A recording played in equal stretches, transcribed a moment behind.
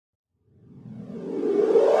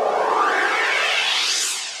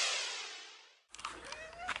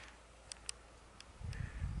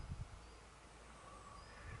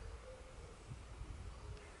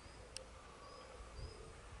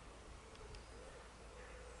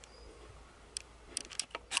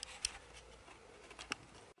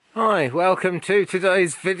Hi, welcome to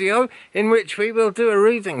today's video in which we will do a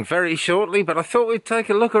reading very shortly, but I thought we'd take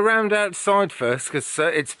a look around outside first because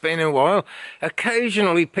it's been a while.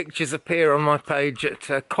 Occasionally pictures appear on my page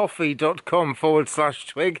at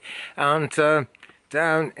coffee.com/twig, and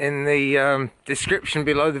down in the description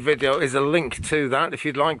below the video is a link to that if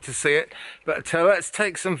you'd like to see it. But let's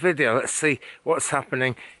take some video. Let's see what's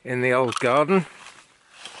happening in the old garden.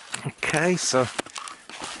 Okay, so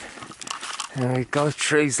there we go,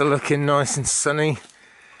 trees are looking nice and sunny.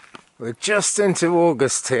 We're just into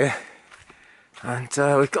August here, and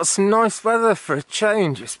we've got some nice weather for a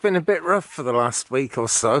change. It's been a bit rough for the last week or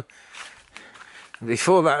so. And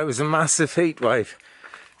before that it was a massive heat wave,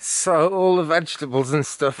 so all the vegetables and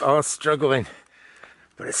stuff are struggling.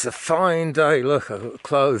 But it's a fine day. Look, I've got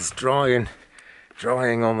clothes drying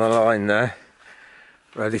on the line there,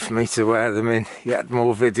 ready for me to wear them in yet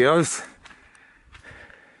more videos.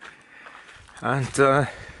 And I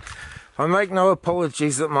make no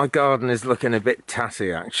apologies that my garden is looking a bit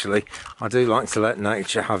tatty. Actually, I do like to let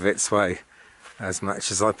nature have its way as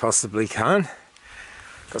much as I possibly can.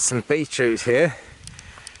 Got some beetroot here,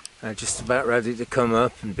 just about ready to come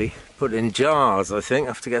up and be put in jars. I think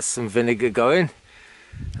I have to get some vinegar going.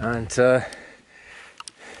 And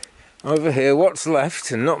over here, what's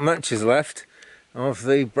left, and not much is left, of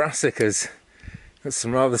the brassicas. Got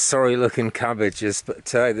some rather sorry looking cabbages, but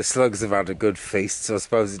the slugs have had a good feast, so I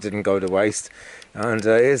suppose it didn't go to waste. And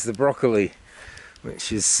here's the broccoli,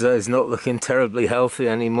 which is not looking terribly healthy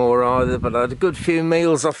anymore either, but I had a good few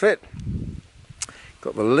meals off it.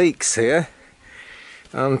 Got the leeks here,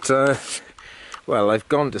 and well, they've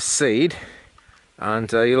gone to seed.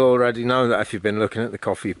 And you'll already know that if you've been looking at the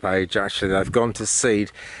coffee page. Actually, they've gone to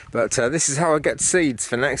seed. But this is how I get seeds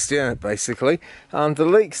for next year, basically. And the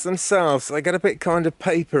leeks themselves, they get a bit kind of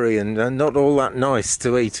papery and not all that nice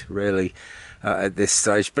to eat, really, at this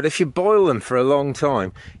stage. But if you boil them for a long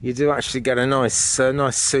time, you do actually get a nice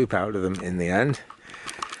soup out of them in the end.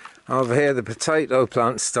 Over here, the potato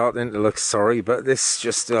plant's starting to look sorry, but this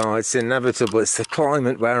just, it's inevitable. It's the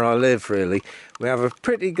climate where I live, really. We have a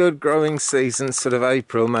pretty good growing season, sort of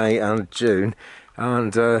April, May and June.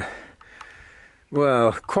 And,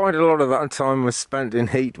 well, quite a lot of that time was spent in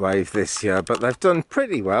heat wave this year, but they've done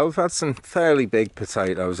pretty well. We've had some fairly big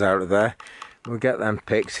potatoes out of there. We'll get them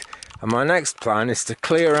picked. And my next plan is to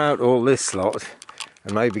clear out all this lot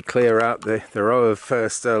and maybe clear out the row of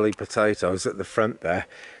first early potatoes at the front there,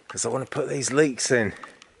 because I want to put these leeks in,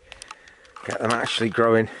 get them actually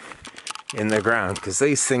growing in the ground, because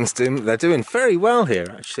these things they're doing very well here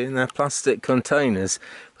actually in their plastic containers,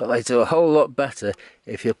 but they do a whole lot better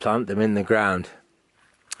if you plant them in the ground.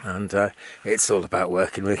 And it's all about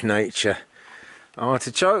working with nature.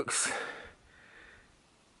 Artichokes,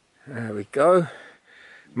 there we go,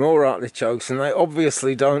 more artichokes, and they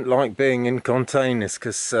obviously don't like being in containers,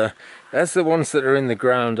 because there's the ones that are in the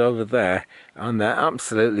ground over there, and they're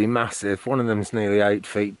absolutely massive. One of them's nearly 8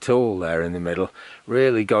 feet tall there in the middle,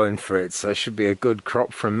 really going for it, so should be a good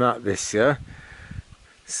crop from that this year.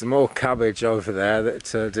 Some more cabbage over there that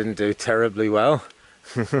didn't do terribly well.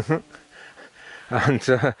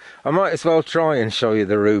 And I might as well try and show you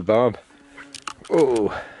the rhubarb.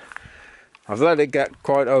 Oh, I've let it get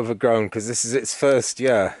quite overgrown because this is its first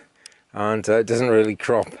year, and it doesn't really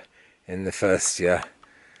crop in the first year.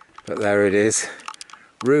 But there it is.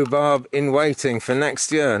 Rhubarb in waiting for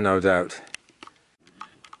next year, no doubt.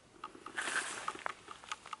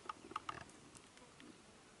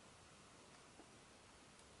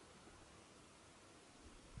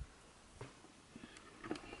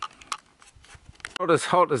 Not as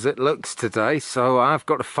hot as it looks today, so I've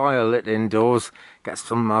got a fire lit indoors, get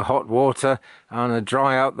some hot water and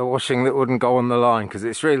dry out the washing that wouldn't go on the line, because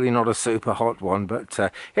it's really not a super hot one, but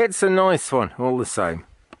it's a nice one all the same.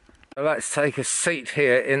 So let's take a seat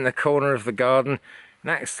here in the corner of the garden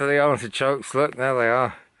next to the artichokes. Look, there they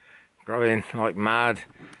are, growing like mad.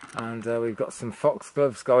 And we've got some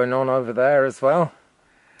foxgloves going on over there as well.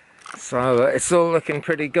 So it's all looking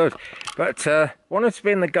pretty good. But wanted to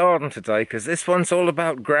be in the garden today because this one's all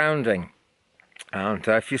about grounding. And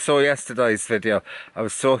if you saw yesterday's video, I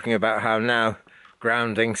was talking about how now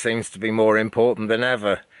grounding seems to be more important than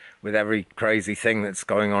ever with every crazy thing that's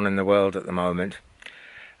going on in the world at the moment.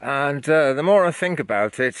 And the more I think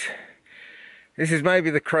about it, this is maybe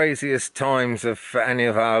the craziest times of any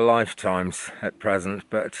of our lifetimes at present.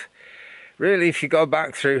 But really, if you go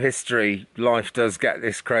back through history, life does get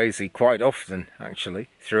this crazy quite often, actually,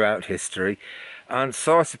 throughout history. And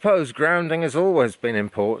so I suppose grounding has always been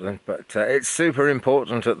important, but it's super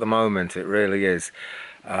important at the moment, it really is.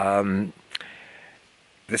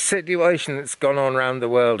 the situation that's gone on around the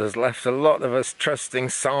world has left a lot of us trusting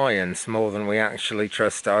science more than we actually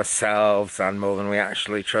trust ourselves, and more than we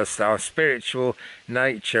actually trust our spiritual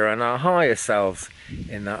nature and our higher selves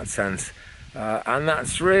in that sense. And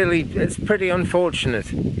that's really, it's pretty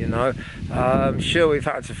unfortunate, you know. Sure, we've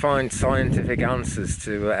had to find scientific answers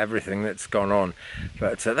to everything that's gone on,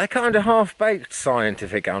 but they're kind of half-baked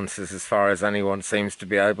scientific answers as far as anyone seems to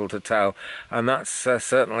be able to tell, and that's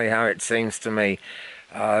certainly how it seems to me.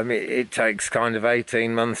 It takes kind of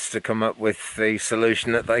 18 months to come up with the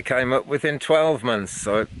solution that they came up with in 12 months,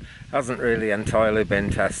 so it hasn't really entirely been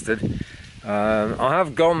tested. I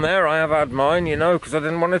have gone there, I have had mine, you know, because I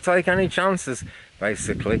didn't want to take any chances,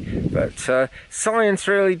 basically. But science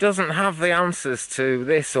really doesn't have the answers to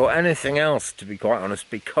this or anything else, to be quite honest,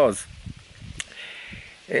 because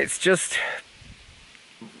it's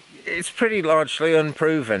pretty largely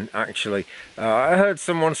unproven, actually. I heard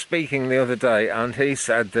someone speaking the other day, and he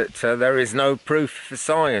said that there is no proof for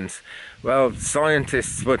science. Well,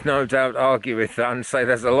 scientists would no doubt argue with that and say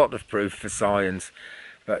there's a lot of proof for science.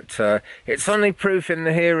 But it's only proof in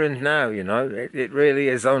the here and now, you know. It really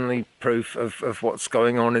is only proof of what's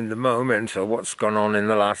going on in the moment, or what's gone on in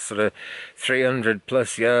the last sort of 300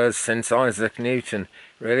 plus years since Isaac Newton,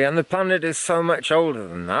 really. And the planet is so much older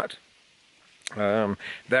than that.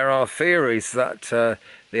 There are theories that the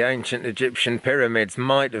ancient Egyptian pyramids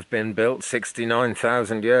might have been built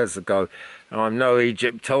 69,000 years ago. Now, I'm no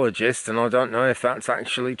Egyptologist, and I don't know if that's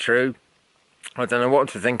actually true. I don't know what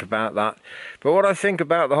to think about that. But what I think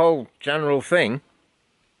about the whole general thing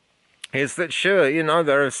is that, sure, you know,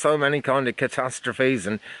 there are so many kind of catastrophes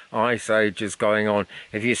and ice ages going on.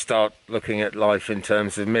 If you start looking at life in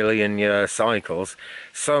terms of million-year cycles,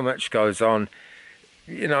 so much goes on.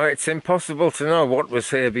 You know, it's impossible to know what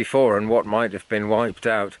was here before and what might have been wiped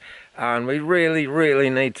out. And we really, really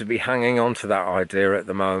need to be hanging on to that idea at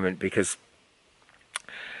the moment, because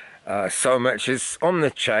so much is on the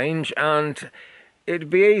change, and it'd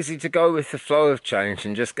be easy to go with the flow of change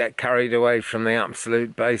and just get carried away from the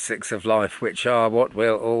absolute basics of life, which are what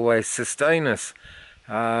will always sustain us.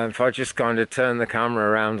 If I just kind of turn the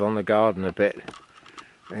camera around on the garden a bit,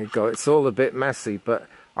 there you go, it's all a bit messy, but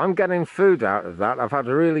I'm getting food out of that. I've had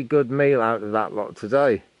a really good meal out of that lot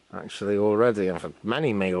today, actually, already. I've had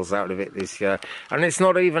many meals out of it this year, and it's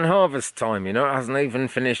not even harvest time, you know. It hasn't even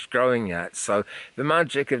finished growing yet. So the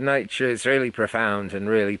magic of nature is really profound and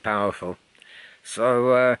really powerful.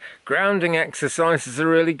 So grounding exercises are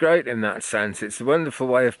really great in that sense. It's a wonderful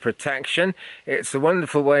way of protection. It's a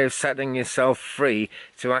wonderful way of setting yourself free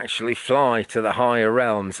to actually fly to the higher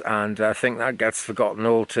realms, and I think that gets forgotten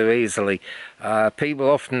all too easily. People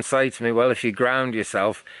often say to me, well, if you ground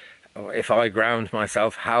yourself, or if I ground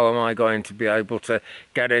myself, how am I going to be able to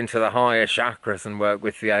get into the higher chakras and work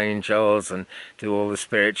with the angels and do all the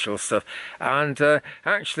spiritual stuff? And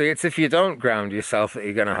actually, it's if you don't ground yourself that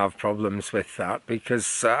you're going to have problems with that,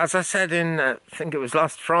 because as I said in, I think it was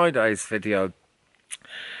last Friday's video,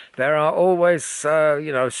 there are always,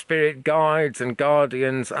 you know, spirit guides and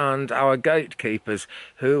guardians and our gatekeepers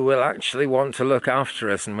who will actually want to look after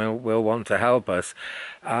us and will want to help us.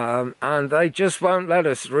 And they just won't let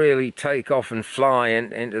us really take off and fly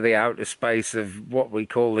into the outer space of what we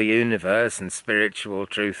call the universe and spiritual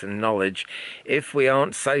truth and knowledge if we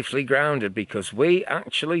aren't safely grounded, because we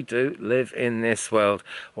actually do live in this world.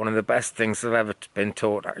 One of the best things I've ever been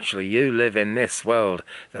taught, actually. You live in this world,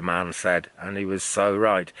 the man said, and he was so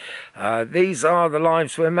right. These are the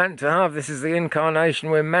lives we're meant to have. This is the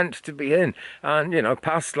incarnation we're meant to be in. And, you know,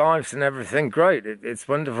 past lives and everything, great. It's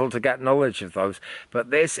wonderful to get knowledge of those.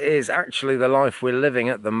 But this is actually the life we're living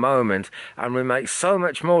at the moment, and we make so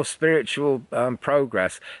much more spiritual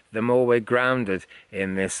progress the more we're grounded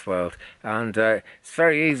in this world. And it's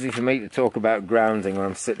very easy for me to talk about grounding when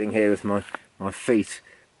I'm sitting here with my feet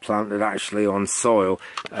planted actually on soil.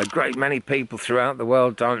 A great many people throughout the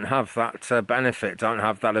world don't have that benefit, don't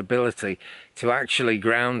have that ability to actually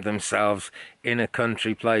ground themselves in a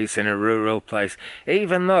country place, in a rural place,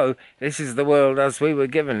 even though this is the world as we were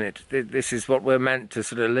given it. This is what we're meant to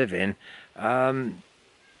sort of live in.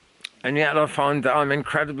 And yet I find that I'm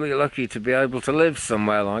incredibly lucky to be able to live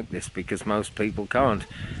somewhere like this, because most people can't.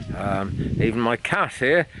 Even my cat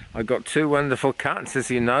here, I've got two wonderful cats, as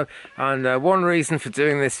you know, and one reason for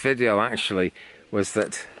doing this video actually was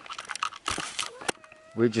that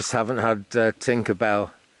we just haven't had Tinkerbell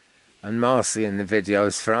and Marcy in the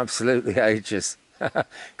videos for absolutely ages.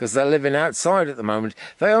 Because they're living outside at the moment.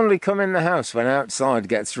 They only come in the house when outside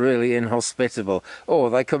gets really inhospitable, or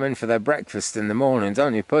they come in for their breakfast in the morning,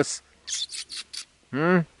 don't you, Puss?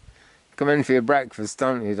 Because come in for your breakfast,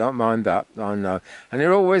 don't you? Don't mind that, I know. And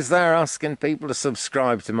you're always there asking people to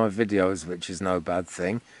subscribe to my videos, which is no bad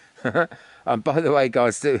thing. And by the way,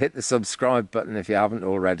 guys, do hit the subscribe button if you haven't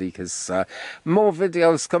already, because more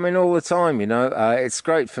videos coming all the time, you know. It's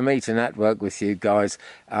great for me to network with you guys,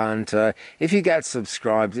 and if you get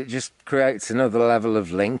subscribed, it just creates another level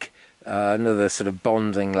of link, another sort of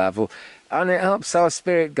bonding level, and it helps our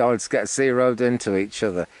spirit guides get zeroed into each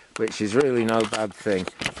other, which is really no bad thing,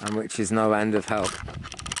 and which is no end of help.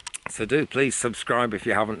 So do please subscribe if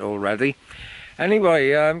you haven't already. Anyway,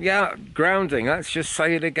 yeah, grounding, let's just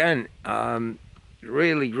say it again.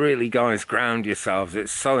 Really, guys, ground yourselves.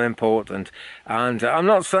 It's so important. And I'm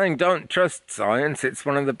not saying don't trust science. It's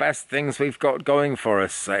one of the best things we've got going for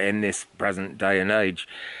us in this present day and age.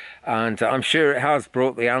 And I'm sure it has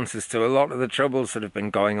brought the answers to a lot of the troubles that have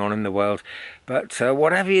been going on in the world. But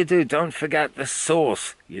whatever you do, don't forget the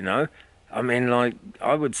source, you know. I mean, like,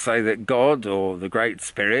 I would say that God or the Great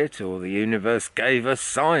Spirit or the universe gave us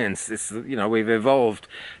science. It's, you know, we've evolved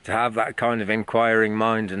to have that kind of inquiring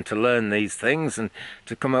mind and to learn these things and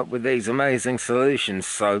to come up with these amazing solutions.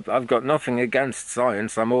 So I've got nothing against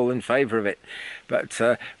science. I'm all in favour of it. But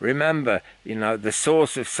remember, you know, the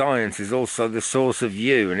source of science is also the source of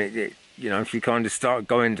you, and you know, if you kind of start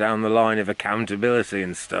going down the line of accountability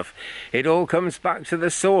and stuff, it all comes back to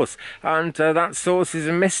the source. And that source is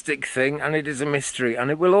a mystic thing, and it is a mystery,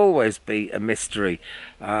 and it will always be a mystery.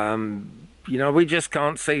 You know, we just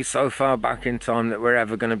can't see so far back in time that we're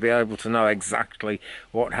ever going to be able to know exactly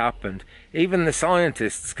what happened. Even the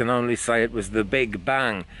scientists can only say it was the Big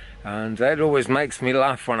Bang. And it always makes me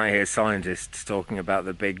laugh when I hear scientists talking about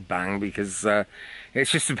the Big Bang, because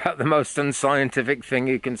it's just about the most unscientific thing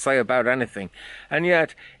you can say about anything. And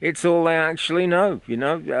yet, it's all they actually know, you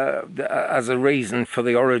know, as a reason for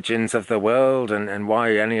the origins of the world and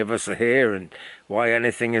why any of us are here and why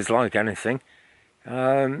anything is like anything.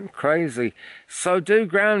 Crazy. So do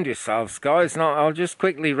ground yourselves, guys. Now I'll just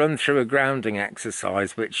quickly run through a grounding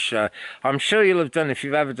exercise, which I'm sure you'll have done if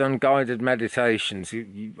you've ever done guided meditations.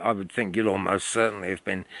 I would think you'll almost certainly have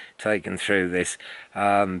been taken through this.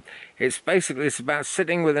 It's about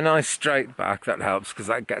sitting with a nice straight back. That helps because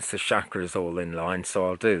that gets the chakras all in line, so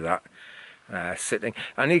I'll do that. Sitting,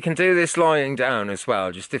 and you can do this lying down as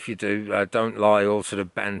well. Just if you do, don't lie all sort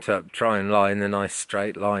of bent up. Try and lie in a nice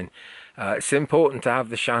straight line. It's important to have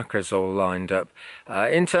the chakras all lined up.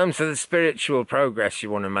 In terms of the spiritual progress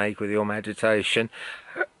you want to make with your meditation,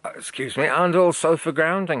 excuse me, and also for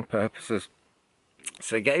grounding purposes.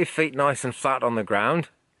 So get your feet nice and flat on the ground,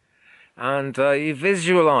 and you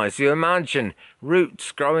visualize, you imagine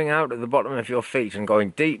roots growing out at the bottom of your feet and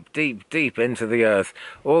going deep into the earth,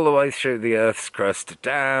 all the way through the earth's crust,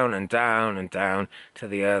 down and down and down to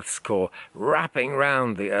the earth's core, wrapping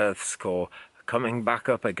round the earth's core, coming back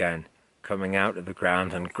up again, coming out of the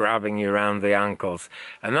ground and grabbing you around the ankles.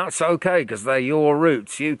 And that's okay, because they're your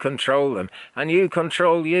roots. You control them and you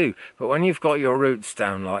control you. But when you've got your roots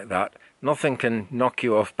down like that, nothing can knock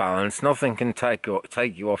you off balance. Nothing can take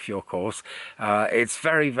you off your course. It's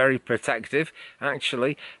very protective,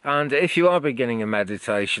 actually. And if you are beginning a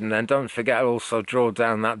meditation, then don't forget also draw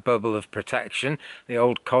down that bubble of protection, the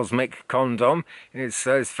old cosmic condom. It's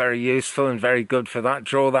very useful and very good for that.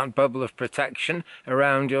 Draw that bubble of protection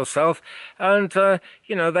around yourself, and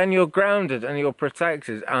you know, then you're grounded and you're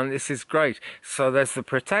protected, and this is great. So there's the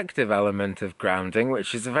protective element of grounding,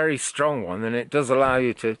 which is a very strong one, and it does allow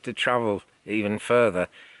you to travel even further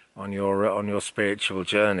on your spiritual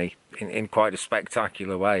journey in quite a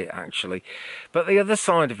spectacular way, actually. But the other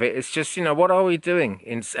side of it is just, you know, what are we doing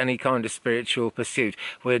in any kind of spiritual pursuit?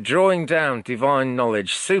 We're drawing down divine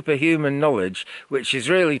knowledge, superhuman knowledge, which is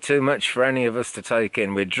really too much for any of us to take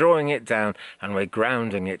in. We're drawing it down and we're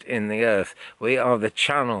grounding it in the earth. We are the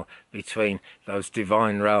channel between those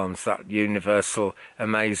divine realms, that universal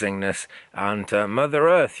amazingness, and Mother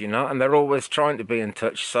Earth, you know, and they're always trying to be in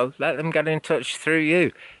touch, so let them get in touch through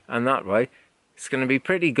you, and that way it's going to be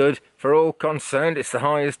pretty good for all concerned. It's the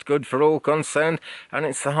highest good for all concerned, and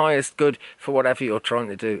it's the highest good for whatever you're trying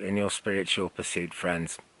to do in your spiritual pursuit,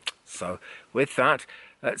 friends. So with that,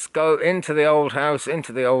 let's go into the old house,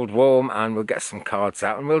 into the old warm, and we'll get some cards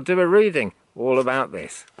out and we'll do a reading all about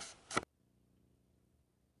this.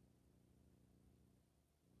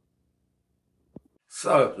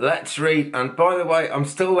 So let's read, and by the way, I'm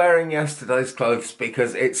still wearing yesterday's clothes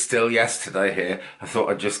because it's still yesterday here. I thought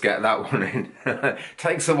I'd just get that one in.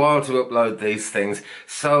 Takes a while to upload these things.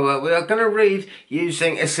 So we are going to read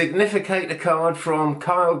using a Significator card from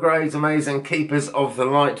Kyle Gray's Amazing Keepers of the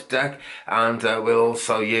Light deck, and we'll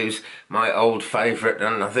also use my old favourite,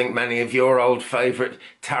 and I think many of your old favourite,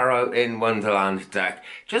 Tarot in Wonderland deck.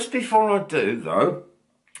 Just before I do though,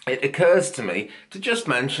 it occurs to me to just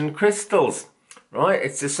mention crystals. Right,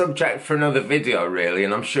 it's a subject for another video really,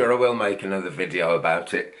 and I'm sure I will make another video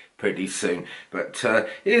about it pretty soon. But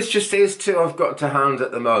here's two I've got to hand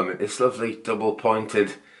at the moment. This lovely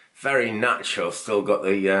double-pointed, very natural, still got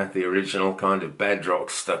the original kind of bedrock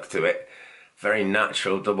stuck to it. Very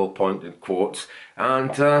natural double-pointed quartz.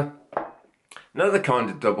 And another kind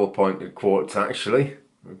of double-pointed quartz actually.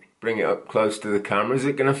 Bring it up close to the camera. Is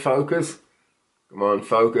it going to focus? Come on,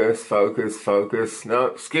 focus, focus, focus. No,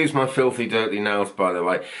 excuse my filthy, dirty nails, by the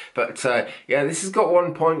way. But, yeah, this has got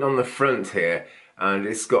one point on the front here, and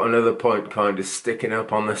it's got another point kind of sticking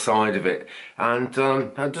up on the side of it. And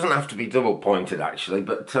it doesn't have to be double-pointed, actually,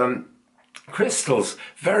 but crystals,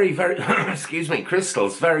 very, very, excuse me,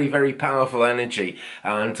 crystals, very, very powerful energy,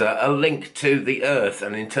 and a link to the earth,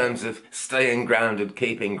 and in terms of staying grounded,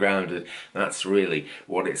 keeping grounded, that's really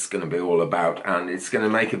what it's going to be all about, and it's going to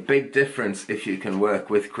make a big difference if you can work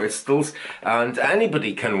with crystals, and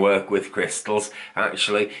anybody can work with crystals,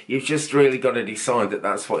 actually. You've just really got to decide that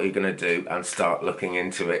that's what you're going to do and start looking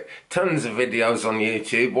into it. Tons of videos on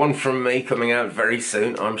YouTube, one from me coming out very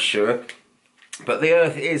soon, I'm sure. But the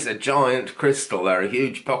earth is a giant crystal. There are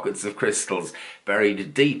huge pockets of crystals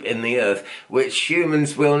buried deep in the earth, which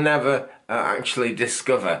humans will never actually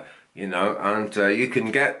discover, you know, and you can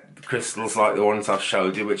get crystals like the ones I've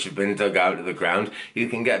showed you, which have been dug out of the ground. You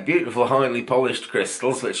can get beautiful, highly polished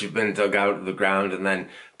crystals, which have been dug out of the ground and then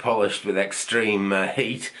polished with extreme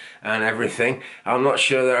heat and everything. I'm not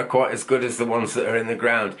sure they're quite as good as the ones that are in the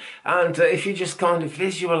ground. And if you just kind of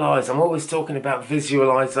visualise, I'm always talking about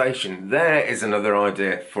visualisation. There is another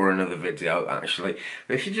idea for another video, actually.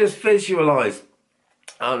 If you just visualise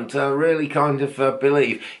and really kind of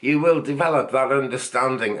believe, you will develop that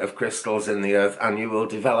understanding of crystals in the earth, and you will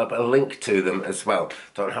develop a link to them as well.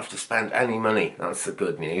 Don't have to spend any money, that's the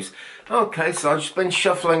good news. Okay, so I've just been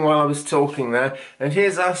shuffling while I was talking there, and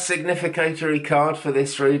here's our significatory card for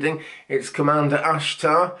this reading. It's Commander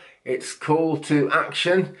Ashtar, it's Call to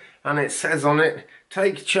Action, and it says on it,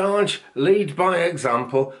 take charge, lead by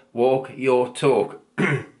example, walk your talk.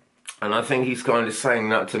 And I think he's kind of saying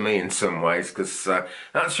that to me in some ways, because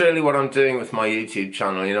that's really what I'm doing with my YouTube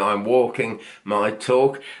channel. You know, I'm walking my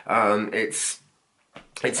talk. It's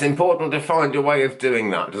important to find a way of doing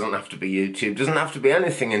that. It doesn't have to be YouTube, doesn't have to be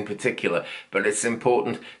anything in particular, but it's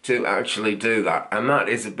important to actually do that. And that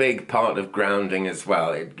is a big part of grounding as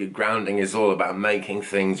well. Grounding is all about making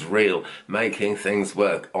things real, making things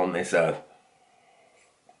work on this earth.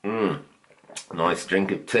 Nice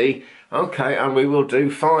drink of tea. Okay, and we will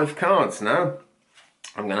do 5 cards now.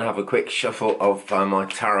 I'm going to have a quick shuffle of my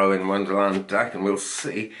Tarot in Wonderland deck, and we'll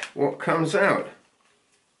see what comes out.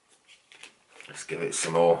 Let's give it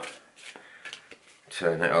some more.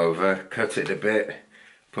 Turn it over, cut it a bit,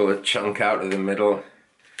 pull a chunk out of the middle.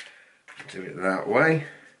 Do it that way.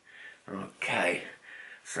 Okay,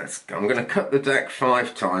 so I'm going to cut the deck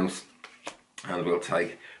 5 times, and we'll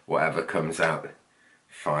take whatever comes out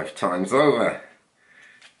 5 times over.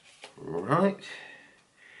 Right,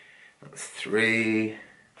 that's 3,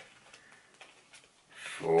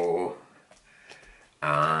 4,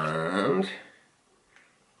 and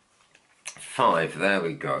 5. There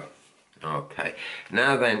we go. Okay,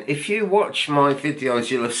 now then, if you watch my videos,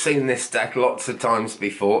 you'll have seen this deck lots of times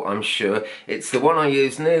before, I'm sure. It's the one I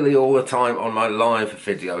use nearly all the time on my live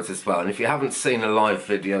videos as well. And if you haven't seen a live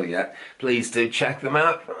video yet, please do check them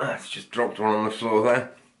out. It's just dropped one on the floor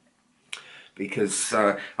there. Because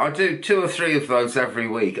I do 2 or 3 of those every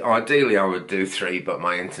week. Ideally I would do 3, but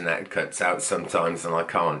my internet cuts out sometimes and I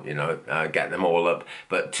can't, you know, get them all up.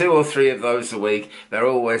 But 2 or 3 of those a week, they're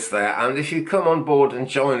always there. And if you come on board and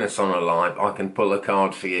join us on a live, I can pull a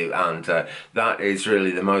card for you. And that is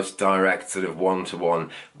really the most direct sort of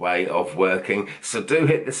one-to-one way of working. So do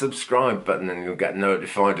hit the subscribe button and you'll get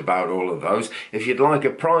notified about all of those. If you'd like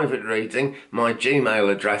a private reading, my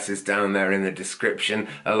Gmail address is down there in the description,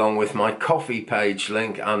 along with my coffee page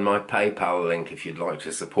link and my PayPal link if you'd like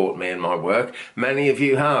to support me and my work. Many of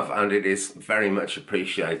you have, and it is very much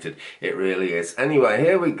appreciated. It really is. Anyway,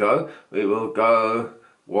 here we go. We will go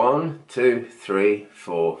 1, 2, 3,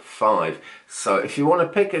 4, 5. So if you want to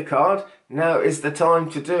pick a card, now is the time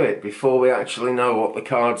to do it before we actually know what the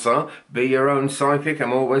cards are. Be your own psychic,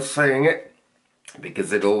 I'm always saying it.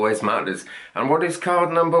 because it always matters. And what is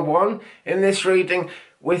card number 1 in this reading?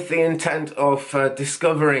 With the intent of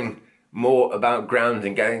discovering more about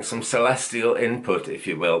grounding, getting some celestial input, if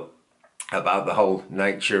you will, about the whole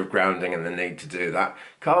nature of grounding and the need to do that.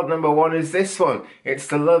 Card number 1 is this one. It's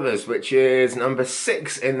the Lovers, which is number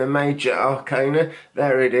 6 in the major arcana.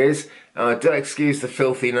 There it is. Do excuse the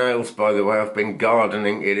filthy nails, by the way. I've been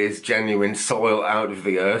gardening. It is genuine soil out of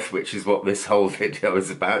the earth, which is what this whole video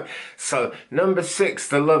is about. So, number 6,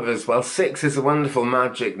 the Lovers. Well, 6 is a wonderful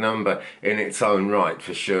magic number in its own right,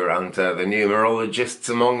 for sure. And the numerologists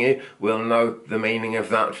among you will know the meaning of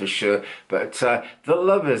that for sure. But the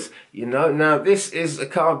Lovers, you know, now this is a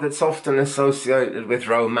card that's often associated with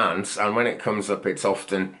romance. And when it comes up, it's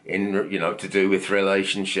often in, you know, to do with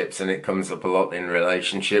relationships. And it comes up a lot in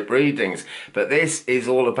relationship readings. But this is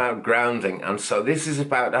all about grounding, and so this is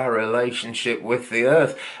about our relationship with the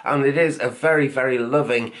earth, and it is a very, very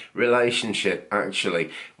loving relationship. Actually,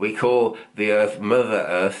 we call the earth Mother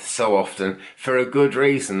Earth so often for a good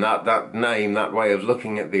reason. That name, that way of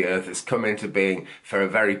looking at the earth, has come into being for a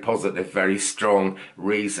very positive, very strong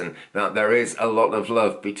reason, that there is a lot of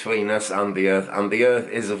love between us and the earth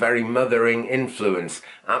is a very mothering influence.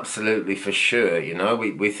 Absolutely, for sure. You know,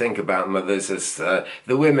 we think about mothers as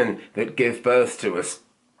the women that give birth to us.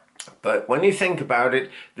 But when you think about it,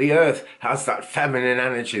 the earth has that feminine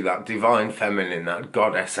energy, that divine feminine, that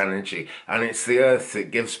goddess energy. And it's the earth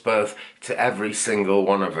that gives birth to every single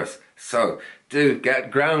one of us. So, do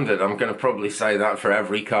get grounded. I'm going to probably say that for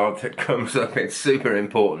every card that comes up. It's super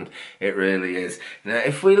important. It really is. Now,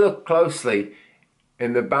 if we look closely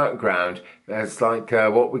in the background, there's like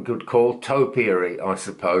what we could call topiary, I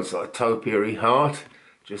suppose, like a topiary heart,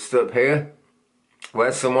 just up here,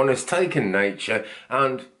 where someone has taken nature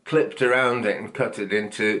and clipped around it and cut it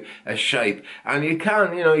into a shape. And you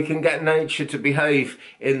can get nature to behave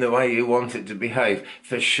in the way you want it to behave,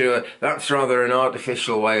 for sure. That's rather an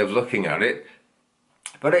artificial way of looking at it.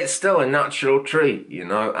 But it's still a natural tree, you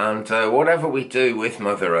know, and whatever we do with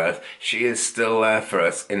Mother Earth, she is still there for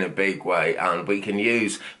us in a big way, and we can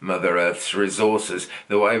use Mother Earth's resources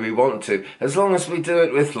the way we want to, as long as we do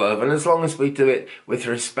it with love, and as long as we do it with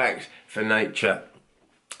respect for nature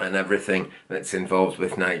and everything that's involved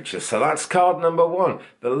with nature. So that's card number 1,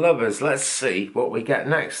 the Lovers. Let's see what we get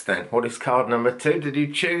next then. What is card number 2? Did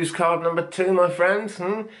you choose card number 2, my friends?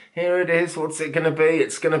 Here it is. What's it going to be?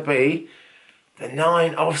 It's going to be the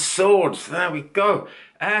 9 of Swords. There we go.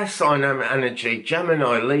 Air sign energy,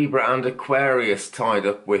 Gemini, Libra and Aquarius tied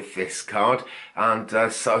up with this card.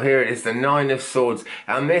 And so here it is, the 9 of Swords.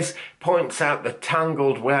 And this points out the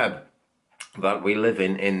tangled web that we live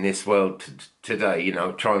in this world today, you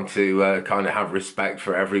know, trying to kind of have respect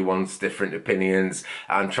for everyone's different opinions,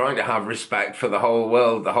 and trying to have respect for the whole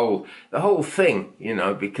world, the whole thing, you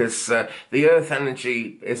know, because the earth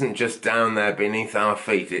energy isn't just down there beneath our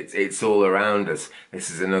feet, it's all around us.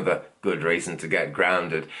 This is another good reason to get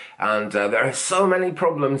grounded. And there are so many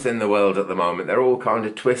problems in the world at the moment. They're all kind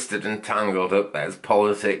of twisted and tangled up. There's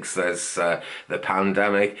politics, there's the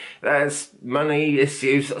pandemic, there's money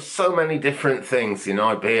issues, so many different things. You know,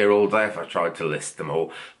 I'd be here all day if I tried to list them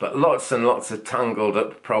all. But lots and lots of tangled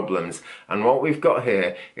up problems. And what we've got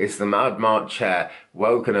here is the Mad March Hare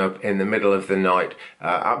woken up in the middle of the night,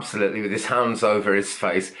 absolutely with his hands over his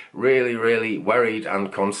face, really, really worried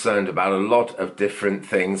and concerned about a lot of different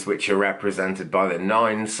things, which are represented by the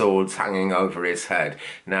 9 swords hanging over his head.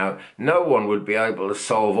 Now, no one would be able to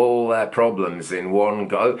solve all their problems in one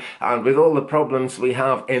go, and with all the problems we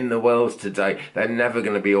have in the world today, they're never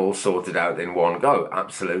going to be all sorted out in one go.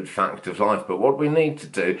 Absolute fact of life. But what we need to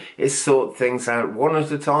do is sort things out one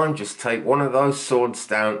at a time. Just take one of those swords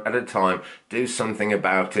down at a time, do something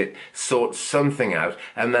about it, sort something out,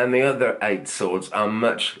 and then the other 8 swords are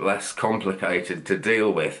much less complicated to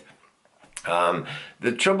deal with.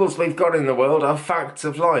 The troubles we've got in the world are facts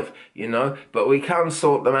of life, you know, but we can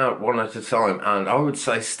sort them out one at a time. And I would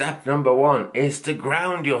say step number 1 is to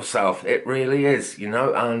ground yourself. It really is, you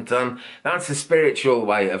know, and that's a spiritual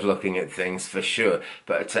way of looking at things for sure.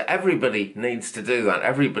 But everybody needs to do that.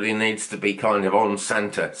 Everybody needs to be kind of on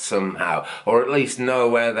centre somehow, or at least know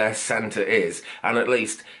where their centre is, and at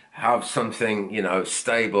least have something, you know,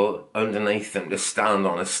 stable underneath them to stand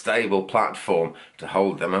on, a stable platform to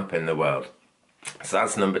hold them up in the world. So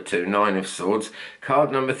that's number 2, 9 of Swords.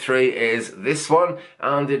 Card number 3 is this one,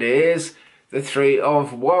 and it is the Three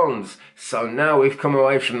of Wands. So now we've come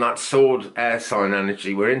away from that sword air sign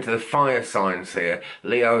energy. We're into the fire signs here: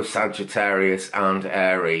 Leo, Sagittarius and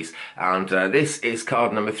Aries. And this is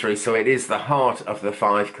card number 3, so it is the heart of the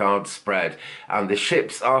 5-card spread. And the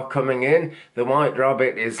ships are coming in. The White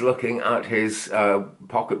Rabbit is looking at his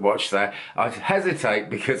pocket watch there. I hesitate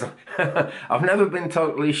because I've never been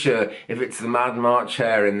totally sure if it's the Mad March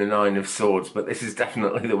Hare in the 9 of Swords, but this is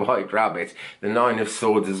definitely the White Rabbit. The 9 of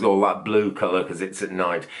Swords is all that blue colour because it's at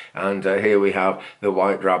night, and here we have the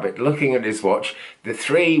White Rabbit looking at his watch. The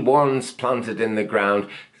 3 wands planted in the ground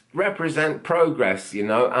represent progress, you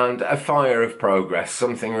know, and a fire of progress,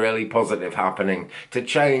 something really positive happening to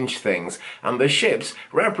change things. And the ships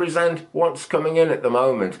represent what's coming in at the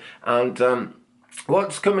moment, and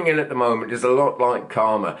what's coming in at the moment is a lot like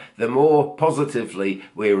karma. The more positively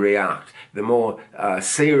we react, the more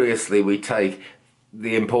seriously we take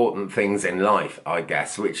the important things in life, I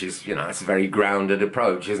guess, which is, you know, it's a very grounded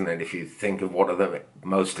approach, isn't it? If you think of what are the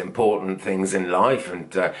most important things in life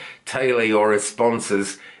and tailor your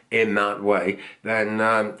responses in that way,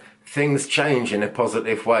 then things change in a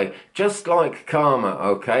positive way. Just like karma,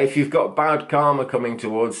 okay? If you've got bad karma coming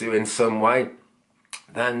towards you in some way,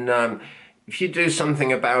 then if you do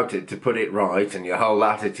something about it to put it right and your whole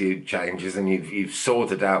attitude changes and you've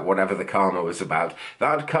sorted out whatever the karma was about,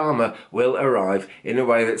 that karma will arrive in a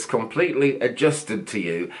way that's completely adjusted to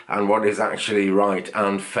you and what is actually right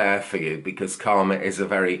and fair for you, because karma is a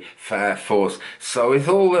very fair force. So with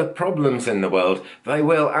all the problems in the world, they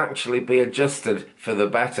will actually be adjusted for the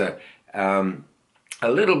better. A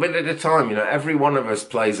little bit at a time, you know, every one of us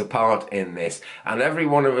plays a part in this, and every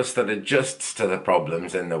one of us that adjusts to the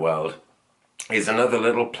problems in the world is another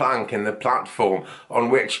little plank in the platform on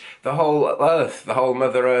which the whole earth, the whole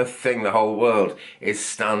Mother Earth thing, the whole world is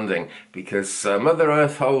standing, because Mother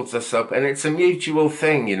Earth holds us up, and it's a mutual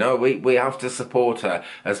thing, you know. We have to support her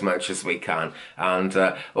as much as we can, and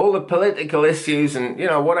all the political issues and, you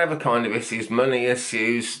know, whatever kind of issues, money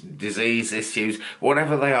issues, disease issues,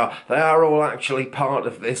 whatever they are all actually part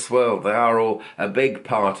of this world. They are all a big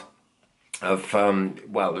part of,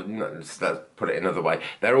 well, let's put it another way,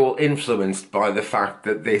 they're all influenced by the fact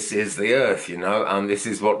that this is the earth, you know, and this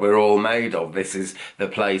is what we're all made of. This is the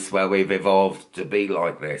place where we've evolved to be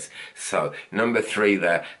like this. So, number 3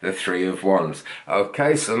 there, the 3 of Wands.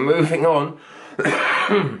 Okay, so moving on.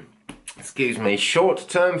 Excuse me,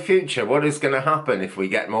 short-term future. What is going to happen if we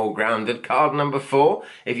get more grounded? Card number 4.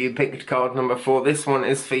 If you picked card number 4, this one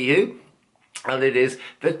is for you. And it is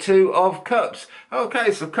the 2 of Cups.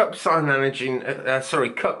 Okay, so cup sign energy,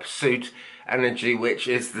 cup suit energy, which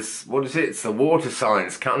is this, what is it? It's the water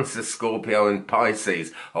signs, Cancer, Scorpio and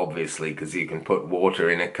Pisces, obviously, because you can put water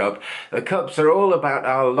in a cup. The cups are all about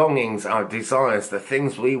our longings, our desires, the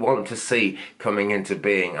things we want to see coming into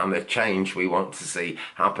being and the change we want to see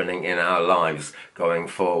happening in our lives going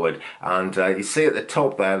forward. And you see at the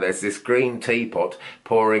top there, there's this green teapot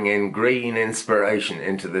pouring in green inspiration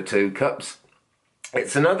into the 2 cups.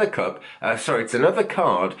 It's another it's another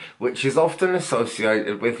card which is often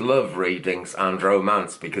associated with love readings and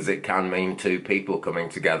romance, because it can mean 2 people coming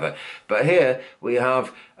together. But here we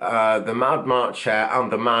have the Mad March Hare and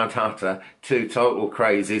the Mad Hatter, 2 total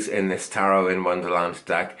crazies in this Tarot in Wonderland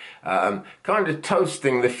deck, kind of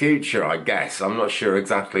toasting the future, I guess. I'm not sure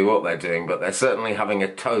exactly what they're doing, but they're certainly having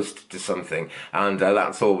a toast to something, and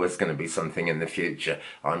that's always going to be something in the future,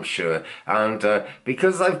 I'm sure. And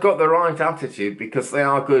because they've got the right attitude, because they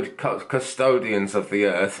are good custodians of the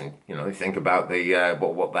earth, and, you know, think about the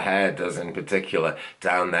what the hare does in particular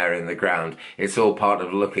down there in the ground. It's all part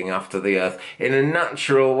of looking after the earth in a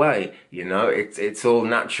natural way, you know. It's all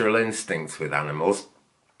natural instincts with animals.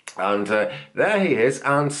 And there he is,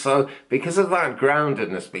 and so because of that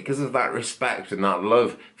groundedness, because of that respect and that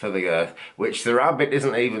love for the earth, which the rabbit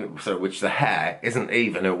isn't even, which the hare isn't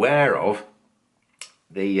even aware of,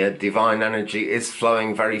 the divine energy is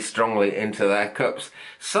flowing very strongly into their cups.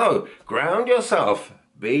 So ground yourself,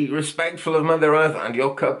 be respectful of Mother Earth, and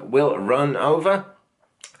your cup will run over.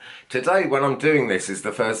 Today, when I'm doing this, is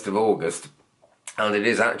the 1st of August. And it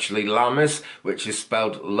is actually Lammas, which is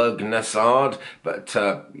spelled Lugnasard, but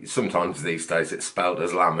sometimes these days it's spelled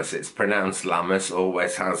as Lammas. It's pronounced Lammas,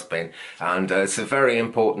 always has been. And it's a very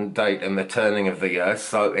important date in the turning of the earth,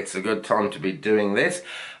 so it's a good time to be doing this.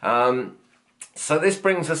 So this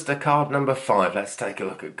brings us to card number 5. Let's take a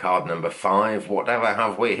look at card number 5. Whatever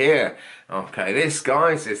have we here? Okay, this,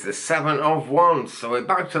 guys, is the 7 of Wands. So we're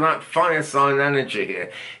back to that fire sign energy here.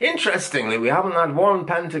 Interestingly, we haven't had one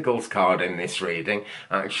Pentacles card in this reading,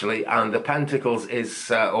 actually. And the Pentacles is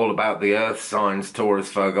all about the earth signs,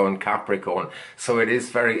 Taurus, Virgo and Capricorn. So it is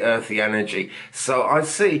very earthy energy. So I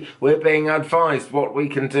see we're being advised what we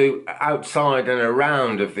can do outside and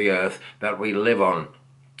around of the earth that we live on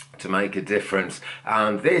to make a difference.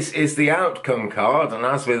 And this is the outcome card, and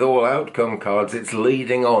as with all outcome cards, it's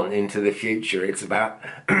leading on into the future. It's about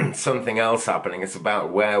something else happening. It's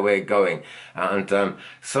about where we're going. And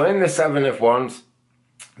so in the 7 of Wands,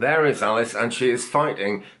 there is Alice, and she is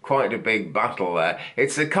fighting quite a big battle there.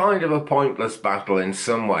 It's a kind of a pointless battle in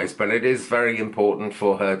some ways, but it is very important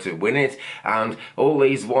for her to win it. And all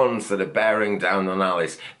these wands that are bearing down on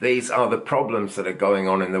Alice, these are the problems that are going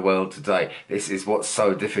on in the world today. This is what's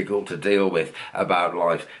so difficult to deal with about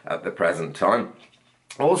life at the present time.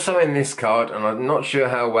 Also in this card, and I'm not sure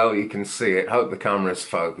how well you can see it, hope the camera's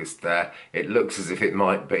focused there, it looks as if it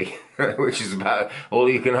might be, which is about all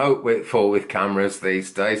you can hope for with cameras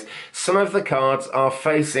these days. Some of the cards are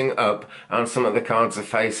facing up and some of the cards are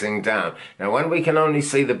facing down. Now when we can only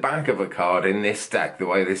see the back of a card in this deck, the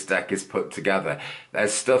way this deck is put together,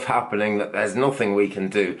 there's stuff happening that there's nothing we can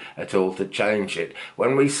do at all to change it.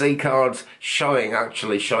 When we see cards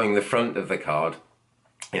actually showing the front of the card,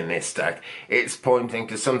 in this deck, it's pointing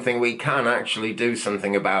to something we can actually do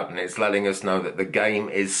something about, and it's letting us know that the game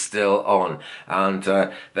is still on. And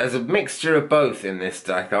there's a mixture of both in this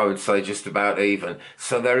deck, I would say just about even.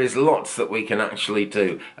 So there is lots that we can actually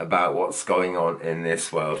do about what's going on in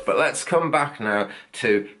this world. But let's come back now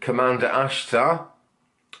to Commander Ashtar.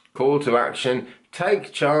 Call to action.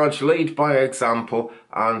 Take charge, lead by example,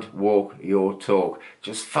 and walk your talk.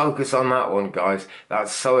 Just focus on that one, guys.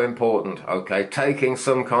 That's so important, okay? Taking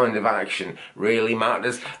some kind of action really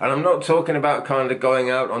matters. And I'm not talking about kind of going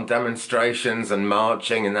out on demonstrations and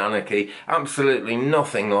marching and anarchy. Absolutely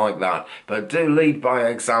nothing like that. But do lead by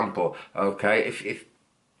example, okay?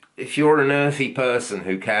 If you're an earthy person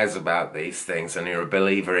who cares about these things and you're a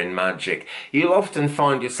believer in magic, you'll often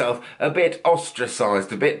find yourself a bit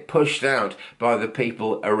ostracized, a bit pushed out by the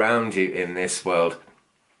people around you in this world.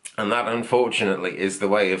 And that, unfortunately, is the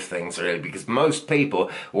way of things, really, because most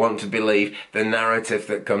people want to believe the narrative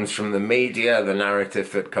that comes from the media, the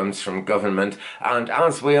narrative that comes from government. And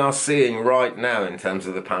as we are seeing right now in terms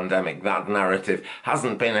of the pandemic, that narrative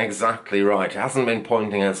hasn't been exactly right. It hasn't been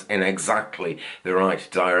pointing us in exactly the right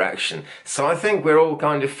direction. So I think we're all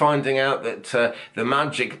kind of finding out that the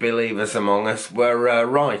magic believers among us were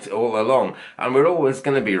right all along. And we're always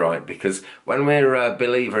going to be right, because when we're a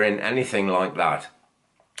believer in anything like that,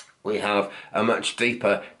 we have a much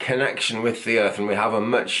deeper connection with the earth, and we have a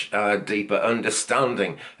much deeper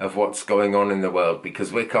understanding of what's going on in the world,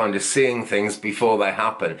 because we're kind of seeing things before they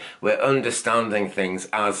happen. We're understanding things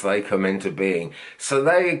as they come into being. So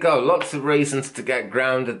there you go, lots of reasons to get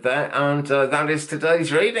grounded there, and that is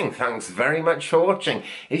today's reading. Thanks very much for watching.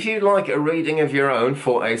 If you'd like a reading of your own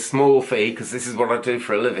for a small fee, because this is what I do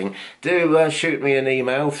for a living, do shoot me an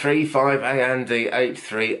email,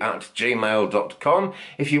 35and83@gmail.com.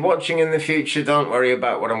 If you watching in the future, don't worry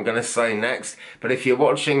about what I'm going to say next, but if you're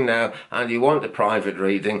watching now and you want a private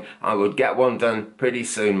reading, I would get one done pretty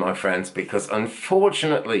soon, my friends, because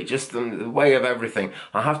unfortunately, just the way of everything,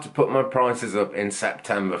 I have to put my prices up in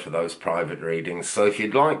September for those private readings. So if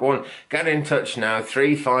you'd like one, get in touch now,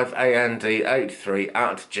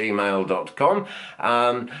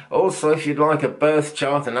 35and83@gmail.com. Also, if you'd like a birth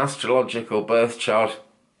chart, an astrological birth chart,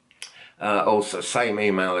 also, same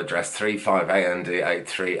email address,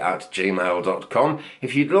 35and83@gmail.com.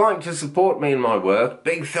 If you'd like to support me in my work,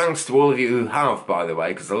 big thanks to all of you who have, by the way,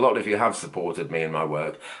 because a lot of you have supported me in my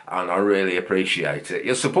work, and I really appreciate it.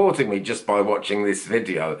 You're supporting me just by watching this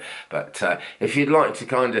video, but if you'd like to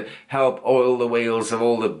kind of help oil the wheels of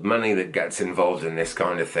all the money that gets involved in this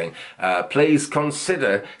kind of thing, please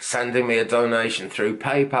consider sending me a donation through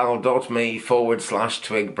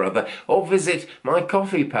paypal.me/twigbrother, or visit my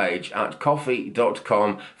coffee page at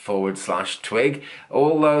coffee.com/twig.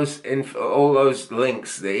 All those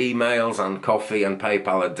links, the emails and coffee and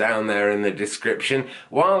PayPal, are down there in the description.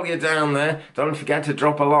 While you're down there, don't forget to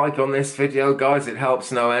drop a like on this video, guys. It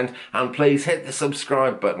helps no end. And please hit the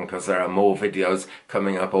subscribe button, because there are more videos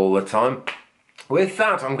coming up all the time. With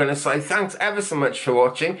that, I'm going to say thanks ever so much for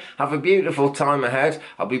watching. Have a beautiful time ahead.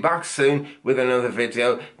 I'll be back soon with another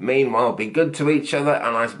video. Meanwhile, be good to each other,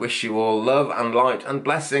 and I wish you all love and light and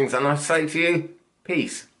blessings. And I say to you,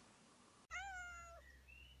 peace.